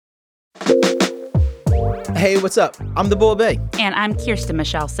Hey, what's up? I'm the Bull Bay. And I'm Kirsten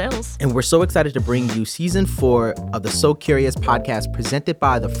Michelle Sills. And we're so excited to bring you season 4 of the So Curious podcast presented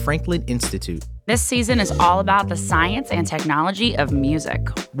by the Franklin Institute. This season is all about the science and technology of music.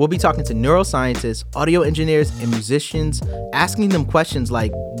 We'll be talking to neuroscientists, audio engineers, and musicians, asking them questions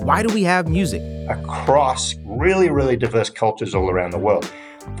like, why do we have music? Across really diverse cultures all around the world,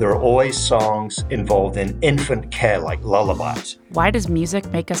 there are always songs involved in infant care, like lullabies. Why does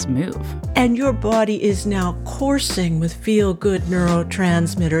music make us move? And your body is now coursing with feel-good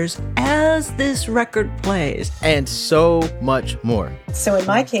neurotransmitters as this record plays. And so much more. So in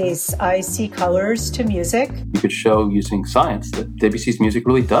my case, I see colors to music. You could show using science that Debussy's music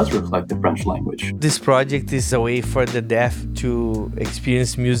really does reflect the French language. This project is a way for the deaf to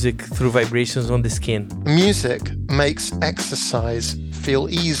experience music through vibrations on the skin. Music makes exercise feel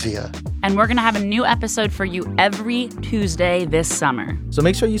easier. And we're going to have a new episode for you every Tuesday this summer. So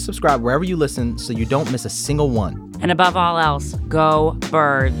make sure you subscribe wherever you listen so you don't miss a single one. And above all else, go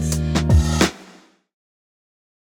birds.